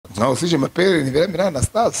Moi aussi je m'appelle Ibiryo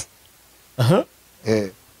Anastase.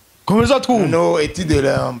 Comment ça tu? Non, études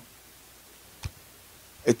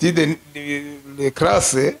les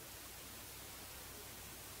classes.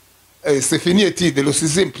 C'est fini études le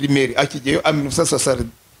 6e primaire à Kigeyo en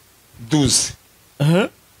 1972.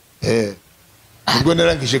 Ubwo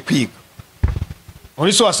narangije kwiga.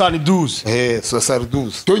 Muri 72.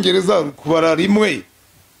 72. Cyongereza kubara rimwe.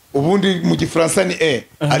 Ubundi mu Gifaransa ni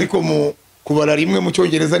ariko mu kubara rimwe mu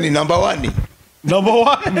Cyongereza ni number 1. Number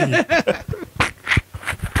 1.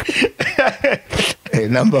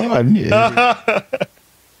 Number 1.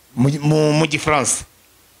 Mu Gifaransa.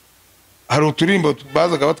 Hari uturimbo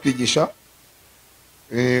bazaga batwigisha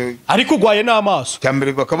ariko ugwaye n'amaso.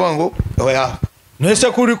 Cyambere bakavuga ngo oya.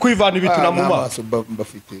 Nese kuri kwivana ibituna mu maso.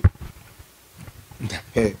 Mbafite.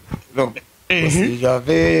 Donc,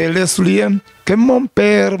 j'avais les souliers que mon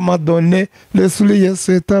père m'a donné. Les souliers,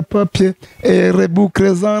 c'est à papier. Et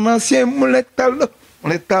reboucles en acier. Les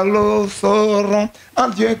talons seront en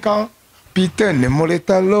Dieu quand. Putain, les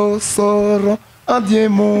talons seront en Dieu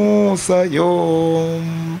mon saillon.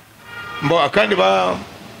 Bon, akandi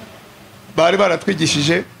bari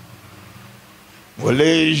baratwigishije.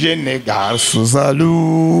 Les jeunes garçons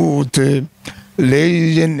salutent.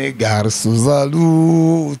 Les jeunes garçons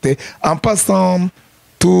salutent en passant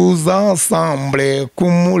tous ensemble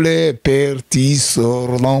comme les petits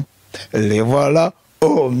sortant. Les voilà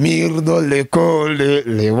au mur de l'école.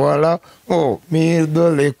 Les voilà au mur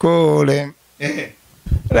de l'école.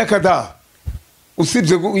 Rakada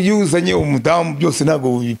usibye iyo uzanye umudamu byose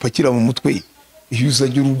ntago bipakira mu mutwe. Iyo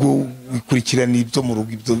uzanye urugo bikurikirana ibyo mu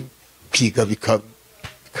rugo ibyo kwiga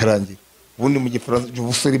bikarangira. Ubundi mu Gifaransa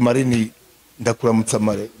ubusore marine ndakuramutsa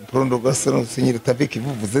mare prondo gasano señorita avec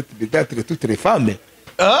vous vous êtes peut-être toutes les femmes.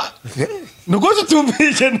 Nuko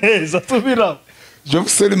tutumvije neza tubira. Je vous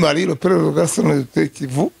salue Marie le prondo gasano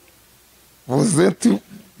vous êtes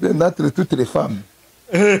peut-être toutes les femmes.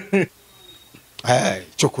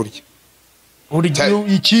 Cyo kurya. Uri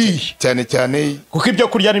iki cyane kuko ibyo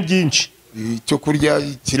kurya ni byinshi. Cyo kurya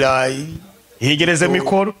ikirayi yegereze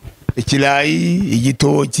mikoro. Ikirayi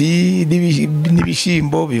igitoki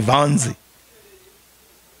n'ibishimbo bivanze.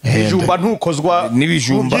 Ibijumba ntukozwa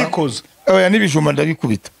n'ibijumba. Oya n'ibijumba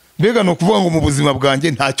ndabikubita. Mbega no kuvuga ngo mu buzima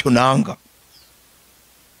bwanjye ntacyo nanga.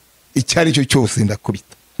 Icyari cyo cyose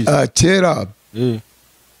ndakubita. Kera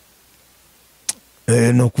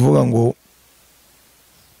no kuvuga ngo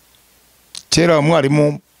kera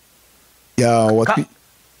umwarimu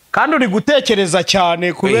kandi uri gutekereza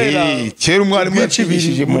cyane kubera kera umwarimu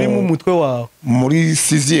yacibishije muri mu mutwe wawe muri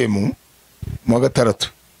 6e mu gatandatu.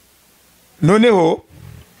 Noneho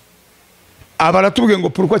abaratubwiye ngo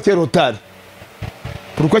pourquoi kera utari.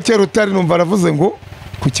 Pourquoi kera utari numva aravuze ngo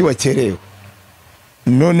kuki wakerewe.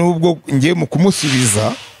 None ubwo ngiye mu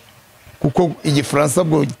kumusubiza kuko Igifaransa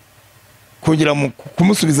bwo kugira mu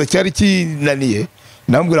kumusubiza cyari kinaniye.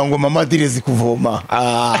 Nambwira ngo mama direzi kuvoma.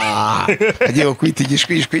 Agiye kwita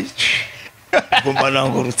igishwishwi. Ngomba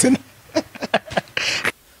nangurutse.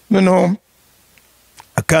 No.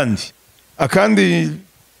 Akandi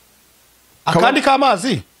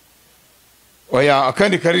kamazi. Oya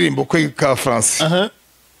akandi karirimbo kwe ka France.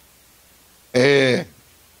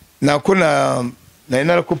 Nako nari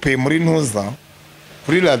narakupeye muri ntuza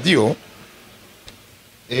kuri radio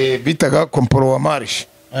bitaga Komporo wa Marche.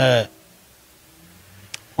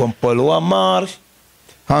 Komporo wa Marche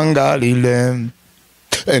hangalile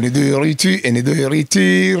eni de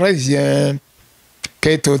riti revient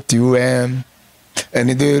qu'est-ce tu aimes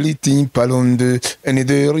eni de riti palonde eni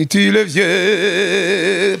de riti le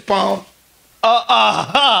vieux pam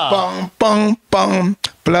pam pam pam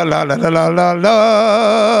la la la la la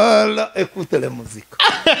la. Écoute la musique.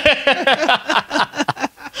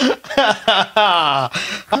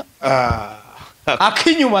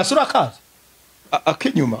 Akinyuma surakaza.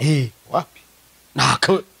 Akinyuma. Wapi?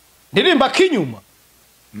 Nako. Ndirimba akinyuma.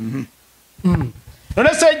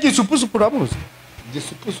 None se gisupusupu ramuzi?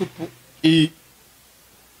 Gisupusupu.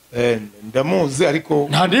 Ndamuzi ariko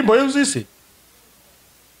nta ndimbo yuzise.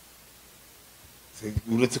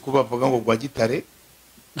 Uretse kuba bavuga ngo gwa gitare.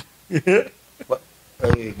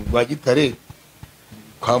 Gwa gitare.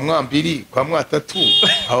 Kwa mwambiri, kwa mwatatu,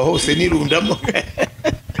 aho hose nirundamo.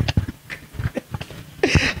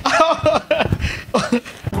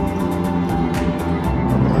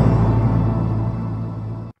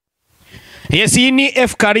 Yes, iyi ni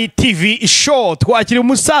FCARRY TV show. Twakiri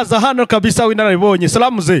umusaza hano kabisa w'inararibonye.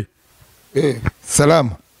 Salamu ze.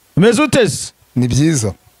 Salamu. Umeze uteze? Ni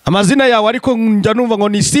byiza. Amazina yawe ariko njya numva ngo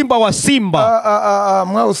ni Simba wa Simba.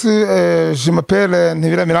 Moi aussi je m'appelle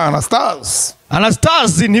Ibiryo Anastase.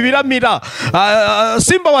 Anastase ntibiramira.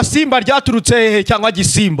 Simba wa Simba ryaturutse hehe cyangwa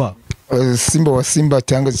Gisimba? Simba wa Simba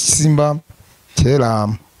cyangwa Gisimba kera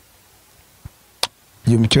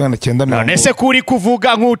iyo mukirana cyenda none se kuri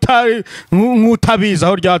kuvuga nk'utabiza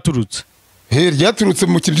aho ryaturutse. Ryaturutse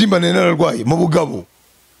mu kibyimba nararwaye mu bugabo.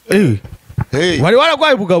 Wari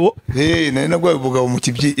waragwaye bugabo? Nari nagwaye bugabo mu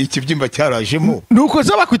ikibyimba cyarajemo. Nuko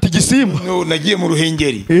za bakwita Gisimba. No nagiye mu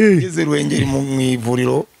Ruhengeri. Ngeze Ruhengeri mu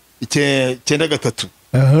ivuriro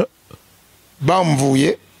 93.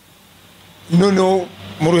 Bamvuye none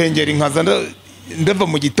mu Ruhengeri nkaza ndava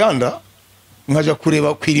mu gitanda nkaja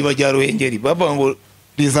kureba kwiriba rya Ruhengeri bavuga ngo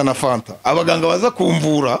rizana fanta. Abaganga baza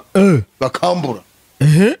kumvura bakambura.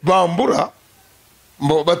 Bambura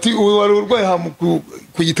bati wari urwaye ku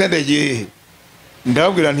gitanda gihe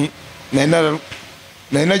ndabwira nti nari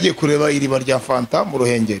nagiye kureba iriba rya fanta mu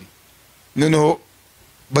Ruhengeri noneho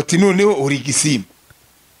bati noneho uri Gisimba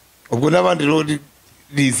ubwo nabandi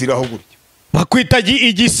riziraho gutyo bakwita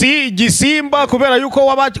Gisimba kubera yuko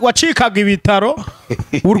wacikaga ibitaro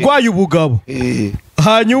urwaye ubugabo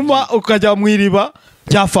hanyuma ukajya mu iriba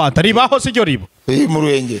rya fanta ribaho siryo riba mu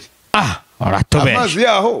Ruhengeri aratobesha amazi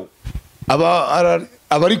yaho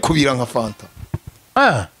abari kubira nka fanta.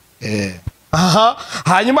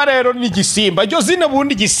 Hanyuma rero ni Gisimba ryo zine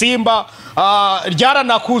bundi Gisimba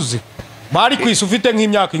ryaranakuze bari kwisa ufite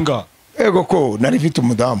nk'imyaka ingahe? Ego ko nari mfite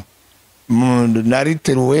umudamu nari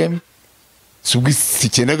teruwe subwi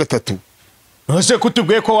 93. Nose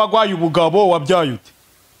kutubwiye ko wagwaye ubugabo wabyaye ute?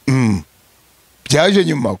 Byaje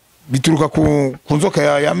nyuma bituruka ku nzoka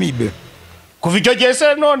ya mibe. Kuva icyo gihe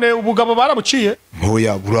se none ubugabo barabuciye?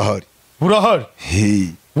 Ntoya burahari. Burahari?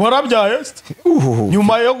 Warabyaye?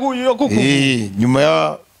 Nyuma yo kukuva?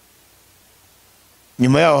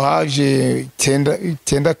 Nyuma yaho haje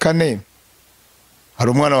 94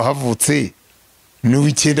 hari umwana wahavutse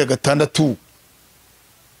n'96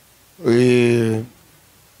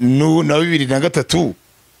 na 2003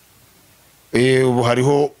 ubu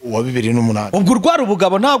hariho uwa 2008. Ubwo urwara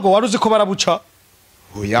ubugabo ntabwo waruzi ko barabuca?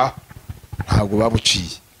 Oya ntabwo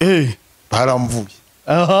babuciye baramvuye.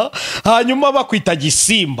 Hanyuma bakwita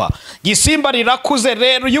Gisimba. Gisimba rirakuze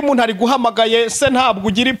rero iyo umuntu ari guhamagaye se ntabwo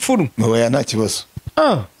ugira ipfuno? Oya nta kibazo.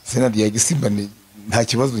 Sena rya Gisimba nta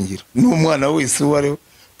kibazo ngira n'umwana wese wari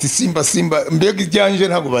Gisimba mbega ibyanje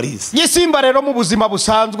ntabwo barize. Gisimba rero mu buzima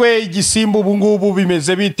busanzwe Igisimba ubu ngubu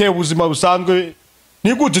bimeze bite ubuzima busanzwe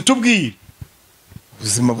ni gute tubwire?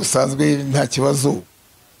 Ubuzima busanzwe nta kibazo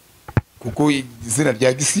kuko izina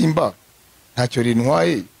rya Gisimba ntacyo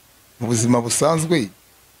rintwaye mu buzima busanzwe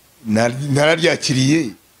nararyakiriye.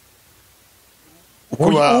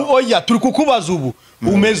 Oya turi kukubaza ubu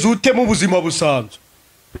umeze ute mu buzima busanzwe?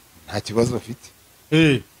 Nta kibazo afite.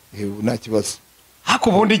 Nta kibazo.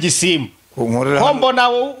 Hako bundi Gisimba ko mbona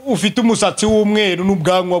ufite umusatsi w'umweru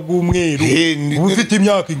n'ubwanwa bw'umweru ufite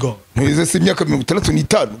imyaka ingahe? Ntize si imyaka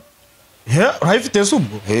 65. Urayifite se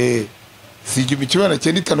ubwo? Sije bikibana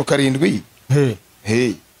 97.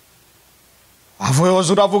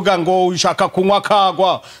 Avoyoza uravuga ngo ushaka kunywa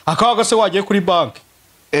akagwa se wagiye kuri banki?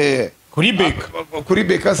 Kuri beka. Kuri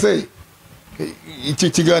beka se iki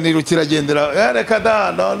kiganiro kiragendera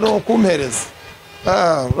reka no kumpereza.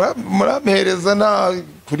 Murampereza na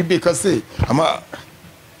kuri beka se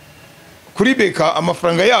kuri beka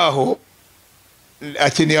amafaranga yaho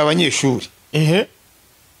akeneye abanyeshuri.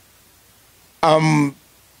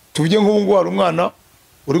 Tubye nk'ubu hari umwana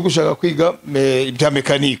uri gushaka kwiga ibya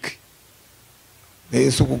mekanike.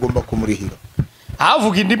 Ese ugomba kumurihira.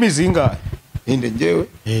 Avuga indimi zingahe? Inde ngewe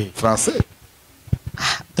français.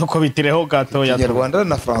 Dukubitireho gato ya Yarwaye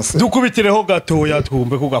na français. Dukubitireho gato ya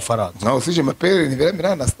twumve ku gafaransa. Non si je m'appelle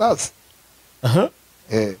Ibiryo Anastase.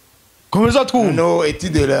 Komeza twumve. No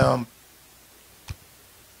étude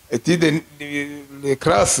les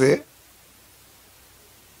classes.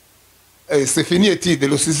 C'est fini étude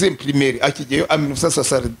le 6e primaire akigiye en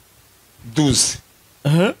 1972.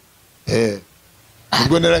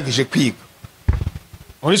 Ubwo narangije kwiga.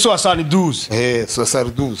 Muri 72.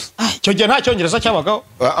 72. Cyo gihe nta cyongereza cyabagaho?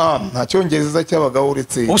 Nta cyongereza cyabagaho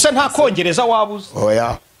uretse. Usa nta kongereza wabuze?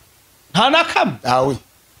 Oya. Nta nakam? Awe.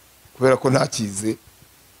 Kubera ko ntakize.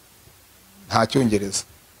 Nta cyongereza.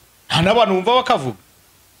 Nta nabantu bumva bakavuga.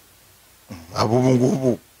 Abo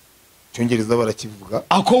ngubu cyongereza barakivuga.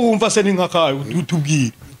 Ako wumva se ni nkakaye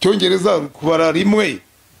utubwire. Cyongereza kubara rimwe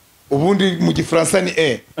ubundi mu gifaransa ni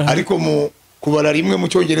ariko mu kubara rimwe mu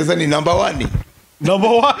cyongereza ni number 1. Number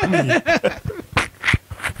 1.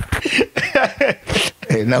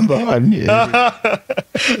 Number 1.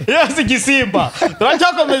 Yes, Gisimba.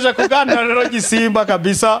 Turacyakomeje kuganira rero Gisimba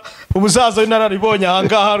kabisa. Umusaza w'inararibonye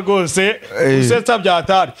ahangaha rwose. Usetsa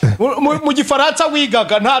byatari. Mu gifaransa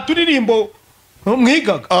wigaga nta turirimbo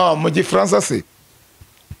mwigaga. Mu gifaransa se.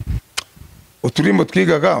 Uturimbo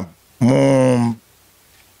twigaga mu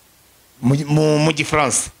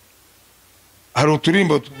gifaransa. Hari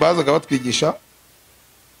uturimbo bazaga batwigisha.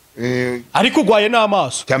 Ariko ugwaye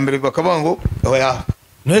n'amaso. Cyambere bakavuga ngo oya.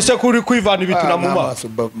 Nese kuri kwivana ibitura mu maso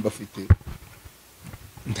bafite.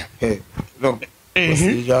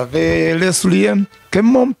 Si j'avais les souliers que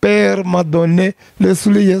mon père m'a donné, les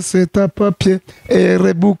souliers c'est à papier et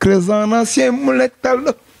reboucles en acier,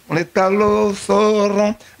 les talons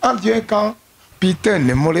seront en Dieu quand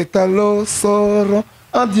capitaine, les talons seront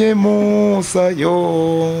en Dieu mon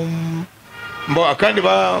sayon. Bon, akandi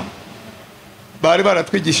bari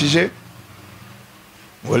baratwigishije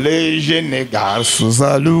les jeunes garçons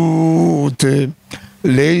salutent,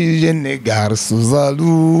 les jeunes garçons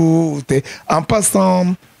salutent, en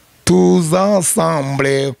passant tous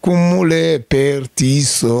ensemble comme les petits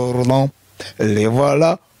sortant. Les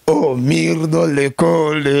voilà au mur de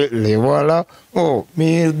l'école, les voilà au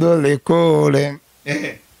mur de l'école.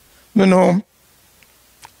 Non,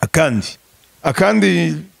 akandi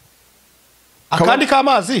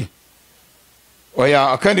kamazi.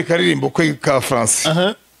 Oya, akandi karirimbo ka France.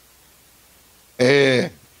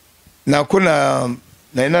 Nako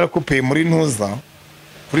nari narakupeye muri ntuza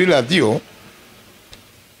kuri radio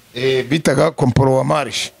bitaga Kompolo wa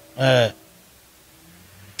Marche.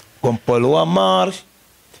 Kompolo wa Marche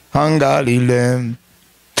hangalile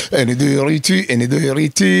eni de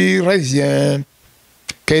riti revient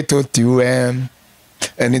que toi tu aimes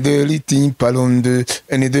eni de riti palonde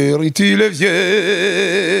eni de riti le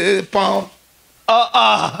vieux pan.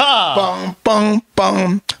 Pam, pam,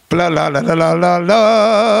 pam. La la la la la la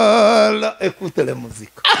la la. Écoute la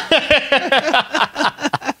musique.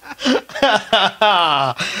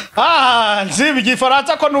 Nzibi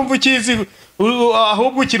gifaransa ko numva ukizi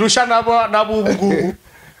ahubwo kirusha nabungu.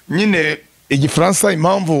 Nyine igifaransa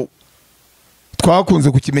impamvu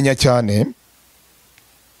twakunze kukimenya cyane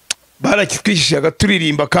barakitwishishaga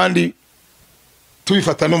turirimba kandi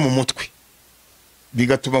tubifata no mu mutwe.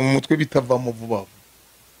 Bigatuma mu mutwe bitava mu vuba.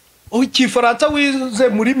 Ikifaransa wize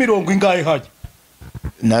muri 70 ingahe haje?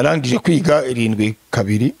 Narangije kwiga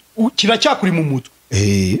 7-2. Kiracyakuri mu mutwe.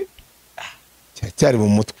 Cyari mu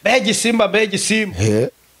mutwe. Gisimba.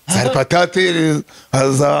 Za patate,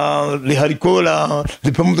 za les haricots là,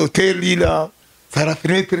 les pommes de terre là, za la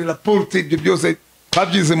fenêtre, la porte, ibyo byose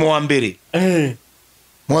twabyize mu wa mbere.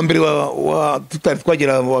 Mu wa mbere wa tutari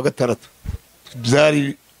twagera mu wa gatandatu.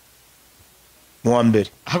 Byari Mwambere.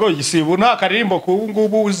 Hago Gisimba nta karirimbo ku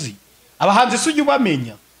ngubu uzi. Abahanzi sujye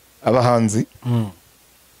ubamenya. Abahanzi?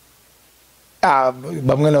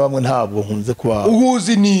 Bamwe na bamwe ntabwo nkunze kuba.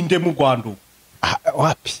 Uhuzi ninde mu Rwanda?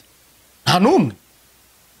 Wapi? Nta numwe.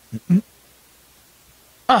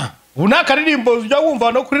 Una karirimbo ujya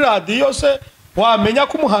wumva no kuri radio se wamenya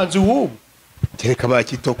ko umuhanzi wubu. Tereka ba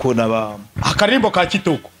Kitoko naba. Akaririmbo ka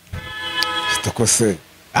Kitoko. Kitoko se.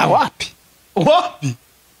 Wapi? Wapi?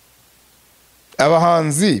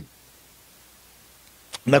 Abahanzi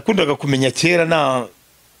nakundaga kumenya kera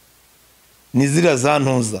nizira za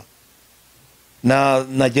ntuza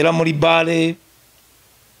nagera muri bare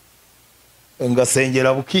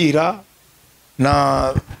ngasengera bukira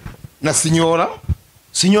na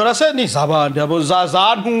sinyora se ni zabandi abo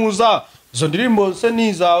za ntuza izo ndirimbo se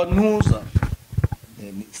ni za ntuza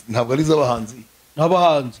ntabwo ari z'abahanzi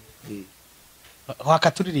n'abahanzi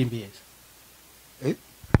wakaturirimbiye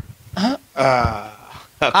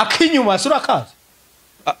akinyuma sura kazi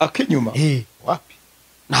akinyuma wapi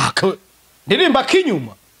nako ndirimba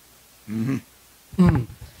akinyuma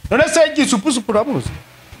none se gisupusupu ramuzi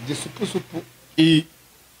gisupusupu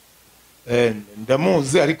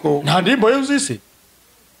ndamuzi ariko nta ndirimbo yuzise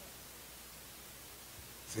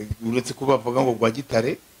uretse kuba bavuga ngo gwa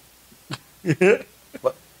gitare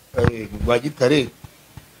gwa gitare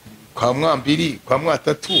kwa Mwambiri kwa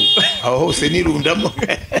Mwatatu aho hose nirundamo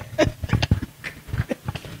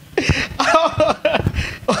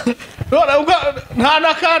nta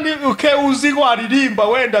nakandi uke uzi waririmba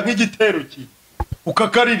wenda nk'igitero ki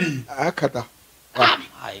ukakaririmba akada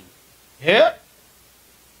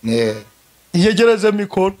yegereze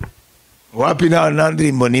mikoro wapi nta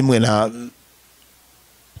ndirimbo nimwe nta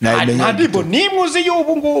ndirimbo nimwe uzi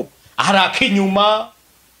y'ubu ngubu hari akinyuma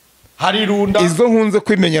hari runda izo nkunze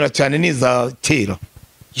kwimenyera cyane niza kera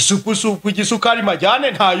gisupusupu igisukari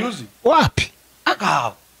majyane ntayuzi wapi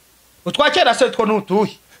agaho utwakera se two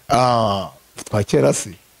nutuhi twakera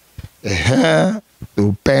se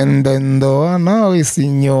Tupende ndoa nawe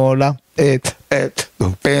signora,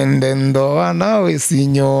 tupende ndoa nawe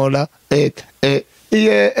signora,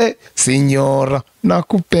 signora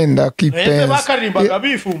nakupenda kipenzi. Bakarimbaga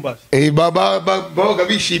bifumbaza. Babaga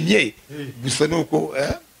bishimye gusa nuko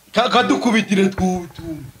kadukubitire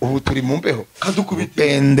ubu turi mu mbeho. Kadukubitire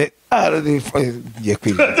Pende ngiye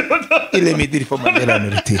kwiga ile midiri fo mandela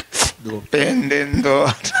nuriti dupende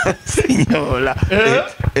ndoa signora,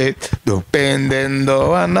 dupende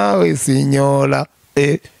ndoa nawe signora,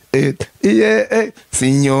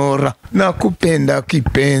 signora nakupenda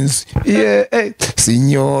kipenzi,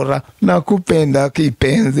 signora nakupenda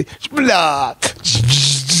kipenzi. Bla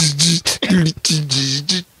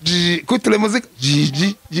écoute la musique.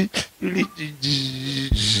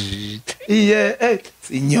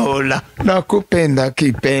 Signora nakupenda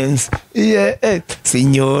kipenzi,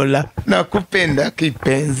 signora nakupenda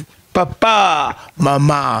kipenzi. Papa,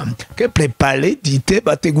 mama, que prepare dite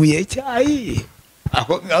bateguye cyayi.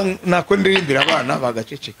 Nako ndirimbira abana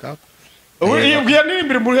bagaceceka. Iyo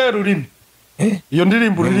ndirimbira mu rurimi. Iyo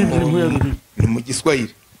ndirimbo uririmbira mu rurimi. Ni mu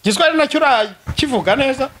Giswahili. Giswahili nacyo kivuga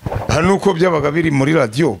neza. Hano uko byabaga biri muri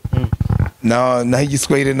radio. Na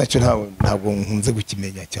Igiswahili nacyo ntabwo nkunze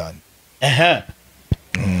gukimenya cyane.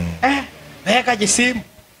 Mbega Gisimba.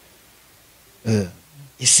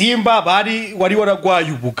 Gisimba wari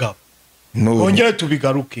waragwaye ubugabo. Ongera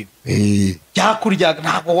tubigaruke. Byakuryaga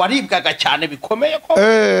ntabwo waribwaga cyane bikomeye ko.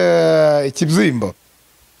 Ikibyimba.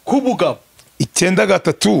 Kubugabo.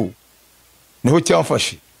 93 niho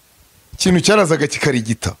cyamfashe. Ikintu cyarazaga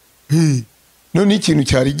kikarigita. None ikintu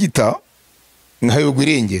cyarigita nkayogwa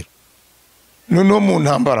irengero. None mu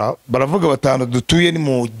ntambara baravuga batanu dutuye ni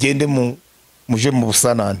mugende muje mu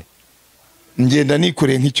busanane. Ngenda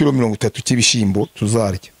nikoreye nk'ikiro 30 cy'ibishimbo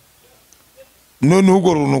tuzarya. None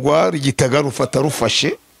ubwo runugwa rigitaga rufata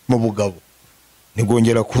rufashe mu bugabo.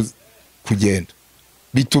 Nigongera kugenda.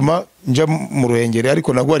 Bituma nja mu ruhengere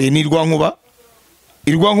ariko nagwariye n'irwankuba.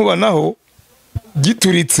 Irwankuba naho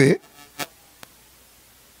gituritse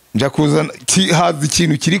nja kuzana hazi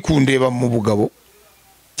ikintu kiri kundeba mu bugabo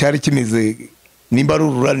cyari kimeze nimba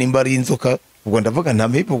rurura nimba ari inzoka. Ubwo ndavuga nta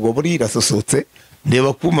mpepo ubwo buri irasosotse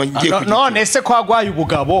ndeba kuma ngiye none se ko agwaye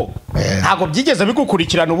ubugabo ntago byigeze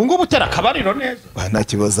bigukurikirana ubu ngubu utera akabariro neza. Nta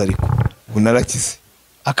kibazo ariko unarakize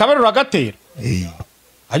akabariro agatera.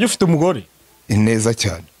 Ajye ufite umugore neza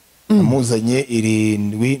cyane. Amuzanye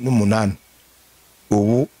 78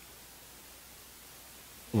 ubu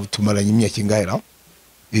tumaranye imyaka ingahera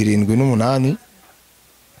 78.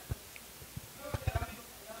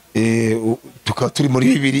 Tukaba turi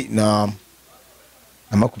muri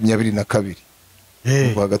 2022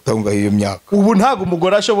 ubwo agatunga iyo myaka. Ubu ntago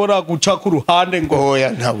umugore ashobora guca ku ruhande ngo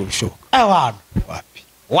oya ntabwo bishoboka. Abantu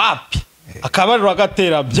wapi akabariro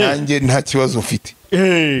agatera bye. Nanjye nta kibazo mfite.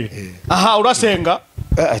 Aha urasenga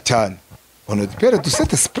cyane. On ne père de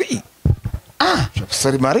cet esprit. Je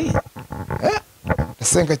vous Marie.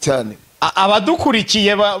 Asenga cyane.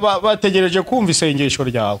 Abadukurikiye bategereje kumva isengesho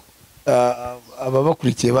ryawe.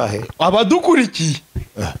 Ababakurikiye bahe. Abadukurikiye.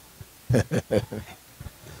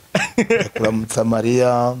 Kuramutsa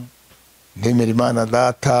Maria, ndemera Imana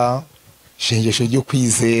Data, isengesho ryo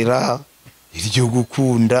kwizera, iryo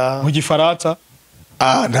gukunda. Mu Gifaransa?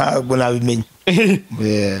 Ntabwo nabimenye.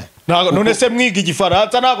 None se mwiga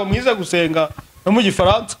Igifaransa ntabwo mwize gusenga no mu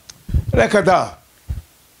Gifaransa? Reka da.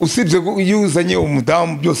 Usibye yuzanye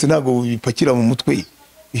umudamu byose ntabwo bipakira mu mutwe.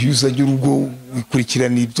 Yuzanye urugo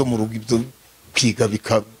bikurikirana ibyo mu rugo ibyo kwiga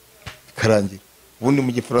bikarangira. Ubundi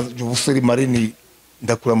mu Gifaransa ubusore marini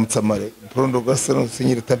ndakuramutsa Mare. Prondo gasano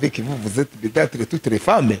Seigneur avec vous vous êtes peut-être toutes les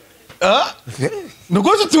femmes.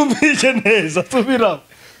 Nuko tutumvije neza tubira.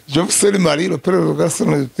 Je vous salue Marie, le père de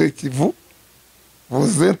gasano qui vous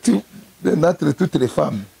êtes peut-être toutes les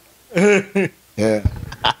femmes.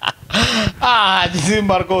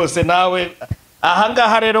 Gisimba rwose nawe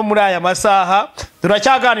ahangaha rero muri aya masaha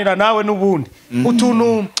turacyaganira nawe n'ubundi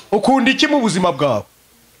utuntu ukunda iki mu buzima bwawe?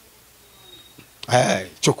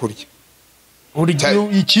 Cyo kurya. Uri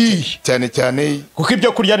iki cyane kuko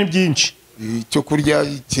ibyo kurya ni byinshi. Cyo kurya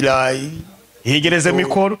ikirayi, yegereze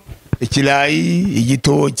mikoro. Ikirayi,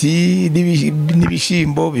 igitoki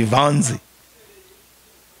n'ibishimbo bivanze.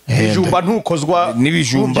 Ibijumba ntukozwa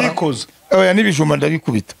n'ibijumba. Oya n'ibijumba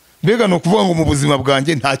ndabikubita. Mbega no kuvuga ngo mu buzima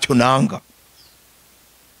bwanjye ntacyo nanga.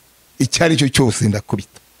 Icyari cyo cyose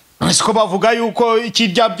ndakubita. Siko bavuga yuko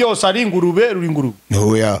ikirya byose ari ingurube ruri ingurube.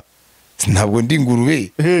 Oya. Ntabwo ndi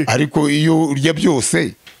ingurube ariko iyo urya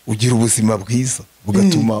byose ugira ubuzima bwiza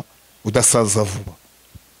bugatuma udasaza vuba.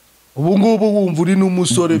 Ubu ngubu wumva uri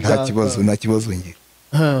n'umusore nta kibazo ngira.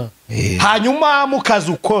 hanyuma mu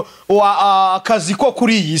kazi uko akazi ko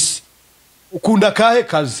kuri iyi si ukunda kahe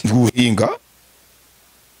kazi? Guhinga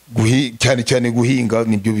cyane cyane guhinga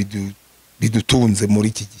nibyo bidutunze muri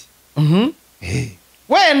iki gihe.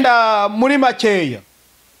 Wenda muri makeya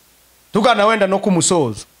tugana wenda no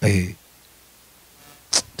kumusoza,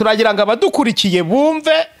 turagira ngo abadukurikiye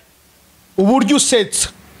bumve uburyo usetsa.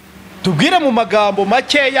 Tubwire mu magambo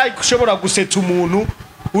makeya ushobora gusetsa umuntu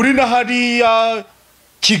uri na hariya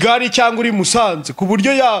Kigali cyangwa uri Musanze ku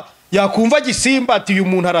buryo yakumva Gisimba ati uyu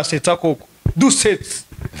muntu arasetsa koko. Dusetsa.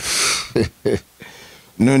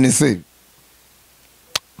 None se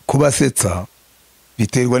kubasetsa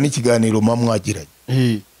biterwa n'ikiganiro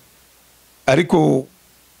mwagiranye. Ariko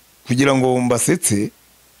kugira ngo mbasetse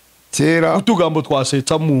kera utugambo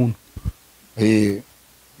twasetsa muntu.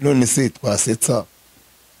 None se twasetsa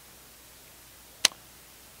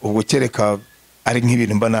ubwo kereka ari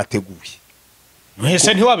nk'ibintu mba nateguye.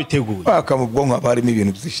 Mwese ntiwabiteguye? Baka mu bwonko harimo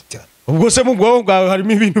ibintu byinshi cyane. Ubwo se mu bwonko bwawe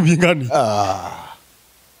harimo ibintu bingana?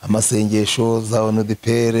 Amasengesho za ono de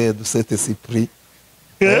pere dusete sipri.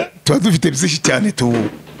 Tuba dufite byinshi cyane tu.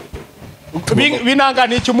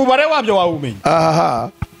 Binangana iki umubare wabyo wawumenye?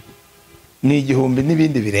 Ni igihumbi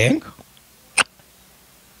n'ibindi birenga.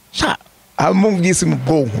 Mu bwisi mu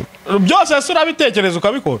bwonko. Byose se urabitekereza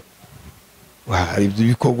ukabikora? Hari ibyo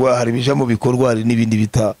bikorwa, hari bija mu bikorwa, hari n'ibindi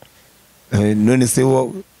bita. None se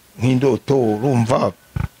nk'indoto urumva?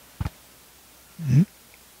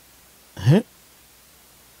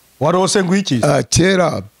 Warose ngwiki?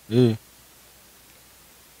 Kera.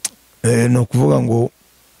 No kuvuga ngo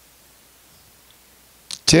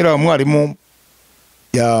kera mwarimu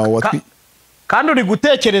kandi uri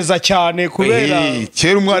gutekereza cyane kubera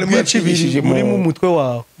kera umwarimu yacibishije muri mu mutwe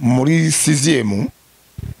wawe muri 6e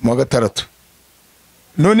mu gatandatu.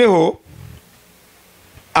 Noneho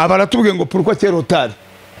abaratubwiye ngo pourquoi kera utari?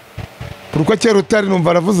 Pourquoi kera utari?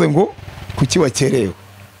 Numva aravuze ngo kuki wakerewe.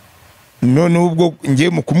 None ubwo ngiye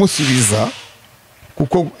mu kumusubiza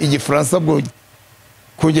kuko igifaransa bwo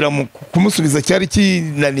kugira mu kumusubiza cyari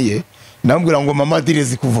kinaniye, nambwira ngo mama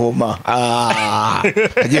direzi kuvoma.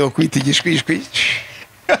 Agiye kwita igishwishwi.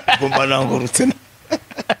 Ngomba nangorutse.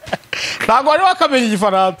 Ntago ari wakamenya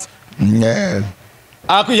igifaransa.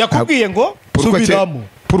 Yakubwiye ngo subiramo.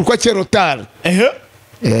 Pourquoi kera utari?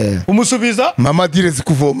 Umusubiza mama direzi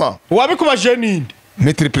kuvoma. Wabikubaje ninde?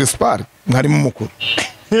 Maître principal mwarimu mukuru.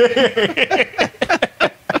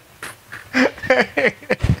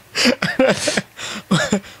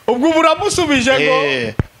 Ubwo buramusubije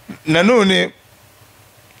ngo nanone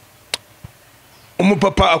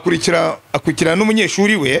umupapa akurikira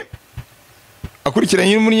n'umunyeshuri we,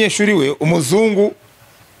 akurikiranye n'umunyeshuri we umuzungu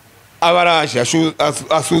abaraje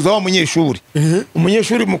asuza wa munyeshuri.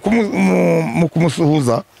 Umunyeshuri mu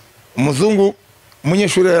kumusuhuza umuzungu,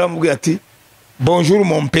 umunyeshuri yaramubwiye ati bonjour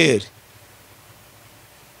mon père.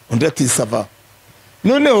 Undi ati ça va.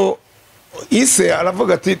 Noneho ise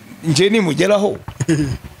aravuga ati nje nimugeraho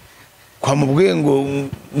kwa mubwiye ngo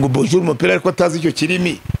bonjour mon père, ariko atazi icyo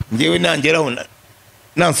kirimi. Ngewe nangeraho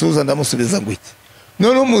nansuza ndamusubiza ngo iki.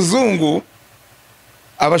 Noneho umuzungu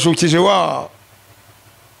abashukije wa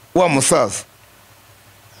musaza.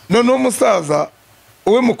 Noneho umusaza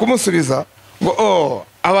uwe mu kumusubiza ngo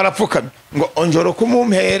abarapfukamye ngo onjoro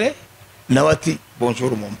kumumpere, nawe ati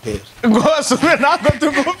bonjour mon père. Ngo sube nako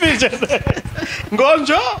tugufije. Ngo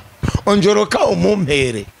onjoroka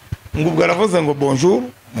umumpere. Ngo ubwo aravuze ngo bonjour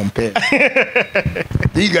mon père.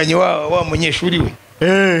 Yiganye wa munyeshuri we.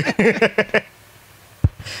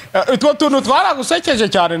 Utwo tuntu twaragusekeje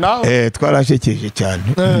cyane nawe? Twarashekeje cyane.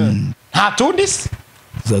 Nta tundi se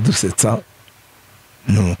zadusetsa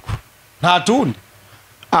nuko? Nta tundi?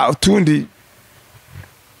 Tundi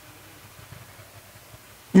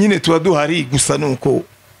nyine tuba duhari gusa nuko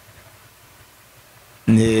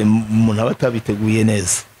umuntu aba atabiteguye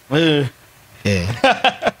neza.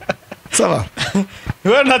 Saba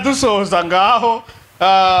we nadusoza ngaho.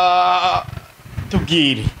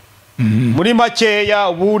 Tubwire muri makeya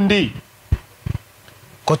ubundi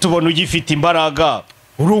ko tubona ugifite imbaraga,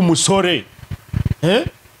 uri umusore,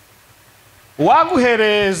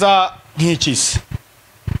 waguhereza nk'ikisi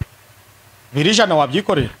birijana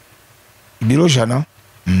wabyikorera? Ibiro jana?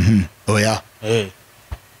 Oya.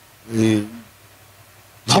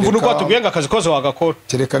 Mpamvu nuko watubwiye ngo akazi kose wagakora.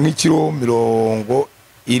 Kereka nk'ikiro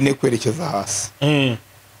 40 kwerekeza hasi.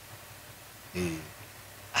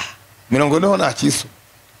 40 niho nakiso.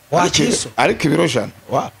 Wakiso? Ariko ibiro jana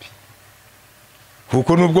wapi?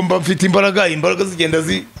 Kuko nubwo mba mfite imbaraga zigenda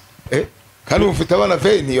kandi ufite abana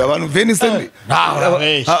abantu 20 se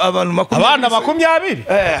abantu 20. Abana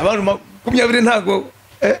 20 ntago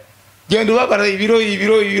genda ubabara ibiro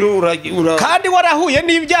kandi warahuye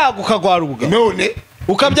n'ibyago ukagwaruka none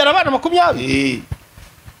ukabyara abana 20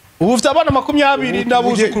 ubu ufite abana 20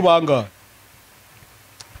 n'abuzukuru bangahe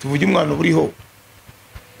tuvuge umwana buriho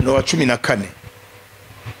no wa 14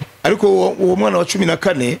 ariko uwo mwana wa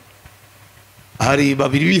 14 hari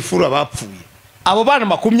babiri bifura bapfuye abo bana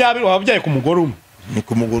 20 babyaye ku mugore umwe ni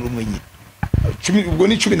ku mugore umwe nyine ubwo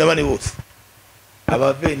ni 14 bose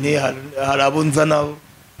abavene harabo nzana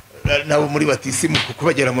nabo muri batisimu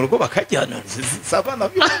kubagera mu rugo bakajyana sabana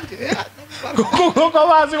byanje kuko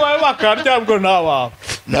bazi wawe bakarya bwo nawa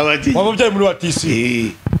nabagiye wababyaye muri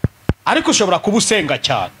batisimu ariko ushobora kubusenga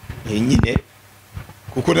cyane nyine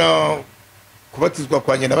kuko na kubatizwa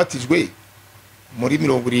kwanye nabatijwe muri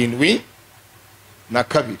 72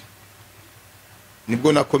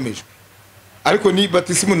 nibwo nakomejwe ariko ni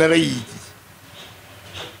batisimu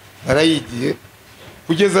narayigiye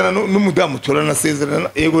kugezana n'umudamu turanasezerana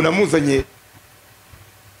yego namuzanye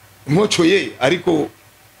nkocoye ariko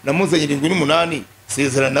namuzanye 78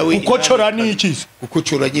 sezerana nawe ukocora ni iki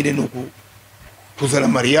ukocora nyine nuko kuzana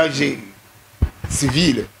mariage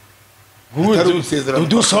civile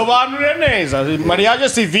dusobanure neza mariage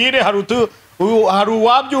civile hari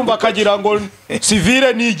uwabyumva akagira ngo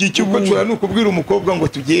civile ni igiki ukocora nuko kubwira umukobwa ngo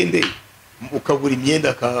tugende ukagura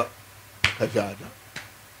imyenda kajana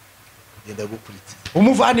genda gukurikira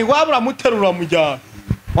umuvani wabura muterura mujyana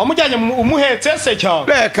wamujyanye umuhetse se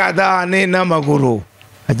cyane reka dane n'amaguru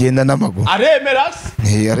agenda n'amaguru aremera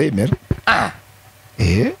aremera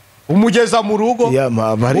umugeza mu rugo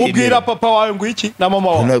ubwira papa wawe ngo iki na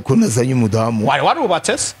mama wawe kunazanye umudamu wari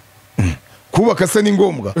warubatse se kubaka se ni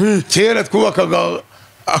ngombwa kera twubakaga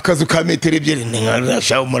akazu ka metero 2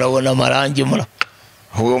 ngasha murabona amarangi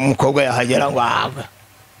uwo mukobwa yahagera ngo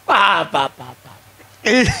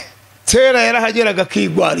kera yarahageraga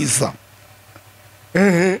kigwariza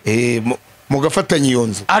mugafatanya iyo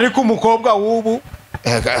nzu ariko umukobwa w'ubu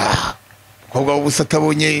umukobwa w'ubu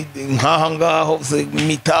satabonye nkaha ngaho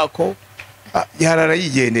imitako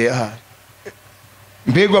yararayigendeye aha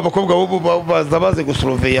mbega abakobwa b'ubu baze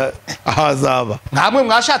gusuroveya ahazaba nkamwe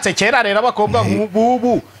mwashatse kera rero abakobwa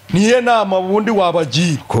nk'ubu niye nama bundi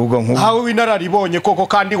wabagira hawe winararibonye koko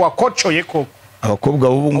kandi wakocoye koko abakobwa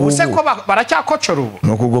b'ubu ngubu use ko baracyakocora ubu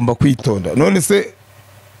no kugomba kwitonda none se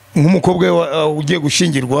nk'umukobwa ugiye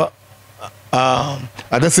gushingirwa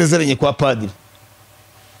adasezeranye kwa padiri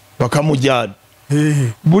bakamujyana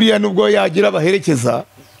buriya nubwo yagira abaherekeza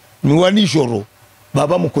ni wa nijoro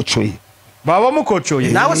baba mukocoye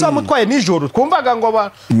nawe se wamutwaye nijoro twumvaga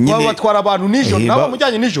ngo batwara abantu nijoro nawe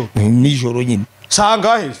mujyanye nijoro nyine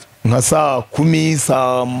sangahe nka saa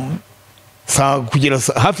 10 saa kugera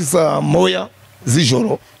hafi saa moya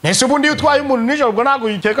z'ijoro nese ubundi utwaye umuntu nijoro ubwo ntabwo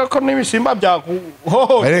yikeka ko n'ibisimba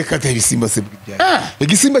byakuhoho reka te ibisimba se bw'ibyaye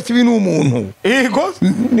igisimba kibi ni umuntu ego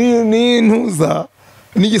ni ntuza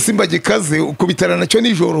n'igisimba gikaze ukubitana nacyo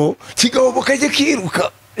nijoro kigahoboka je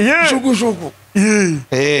kiruka jugujugu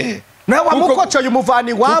nawe wamukocoye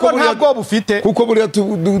umuvani wabo ntabwo bufite kuko buriya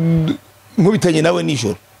nkubitanye nawe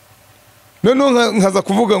nijoro none nkaza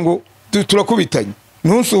kuvuga ngo turakubitanye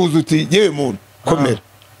ntusuhuze uti yewe muntu komera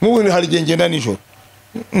nk'ubu hari igihe ngenda nijoro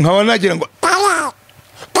nkaba nagira ngo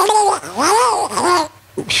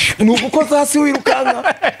ni ugukoza hasi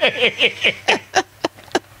wirukanka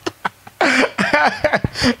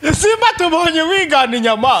Gisimba tubonye wigana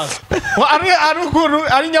inyamaswa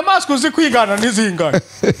ari inyamaswa uzi kwigana n'izingana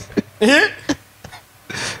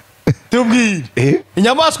tubwire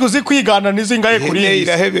inyamaswa uzi kwigana n'izingaye kuri iyi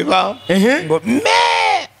irahebe ba ngo me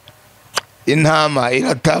intama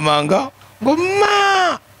iratamanga ngo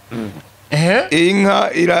ma inka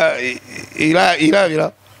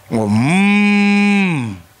irabira ngo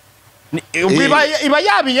iba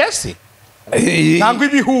yabiye se ntabwo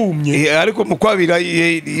ibihumye ariko mu kwabira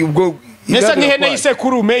ubwo nese n'ihene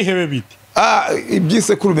y'isekurume ihebe biti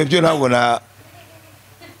iby'isekurume byo ntabwo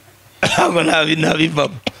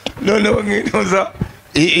nabivamo noneho nk'intuza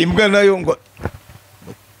imbwa nayo ngo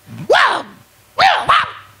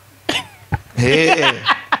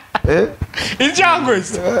injangwe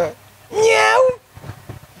se nyawu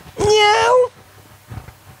nyawu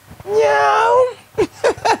nyawu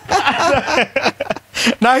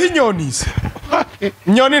naho inyoni se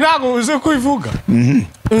inyoni ntabwo uzi ko ivuga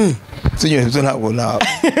inyoni zo ntabwo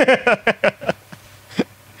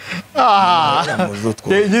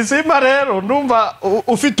Gisimba rero ndumva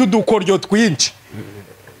ufite udukoryo twinshi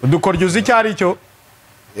udukoryo uzi icyo ari cyo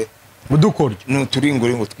udukoryo ni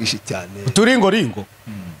uturingoringo twishi cyane uturingoringo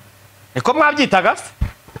niko mwabyitaga se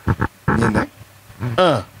nyine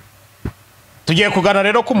tugiye kugana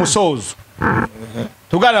rero ku musozo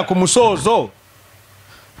tuganira ku musozo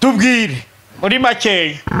tubwire muri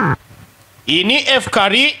makeya iyi ni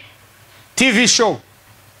FCARRY TV show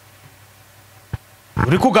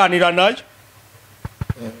uri kuganira nayo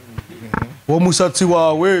uwo musatsi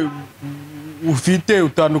wawe ufite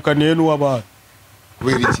utandukaniye n'uw'abana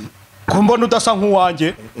kubera iki ko mbona udasa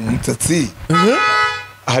nk'uwanjye umusatsi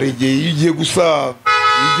hari igihe iyo ugiye gusa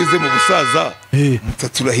iyo ugeze mu busaza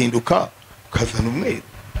umusatsi urahinduka ukazana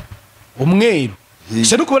umweru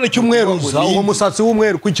se no kubona cy'umweru uza uwo musatsi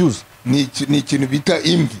w'umweru kucyuza ni ikintu bita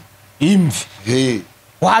imvi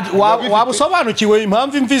waba usobanukiwe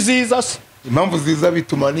impamvu imvi ziza se impamvu ziza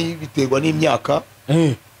bituma biterwa n'imyaka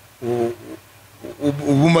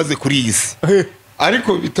ubu umaze kuri iyi si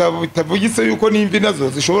ariko bitavugitse yuko n'imvi nazo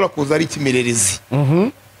zishobora kuza ari ikimererezi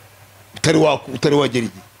utari wagera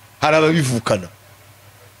igihe hari ababivukana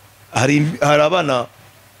hari abana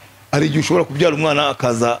hari igihe ushobora kubyara umwana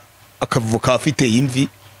akavuka afite imvi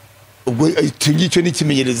ubwo icyo ngicyo ni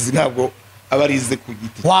ikimenyerezi ntabwo aba arize ku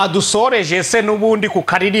giti wadusoreje se n'ubundi ku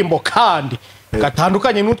karirimbo kandi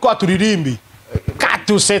gatandukanye n'utwa turirimbi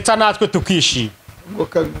katusetsa natwe tukishima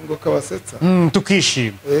ngo kabasetsa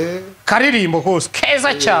tukishima karirimbo kose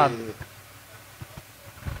keza cyane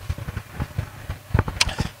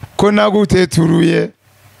ko naguteturuye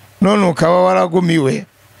none ukaba waragumiwe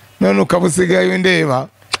none ukaba usigaye ndeba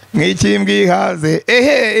nk'ikimbwa ihaze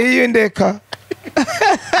iyo ndeka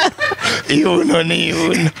ibuno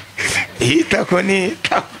n'ibuno ihitako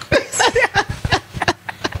n'ihitako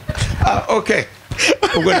okay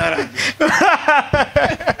ubwo narangiye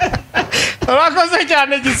urakoze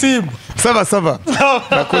cyane Gisimba saba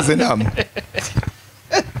nakoze namwe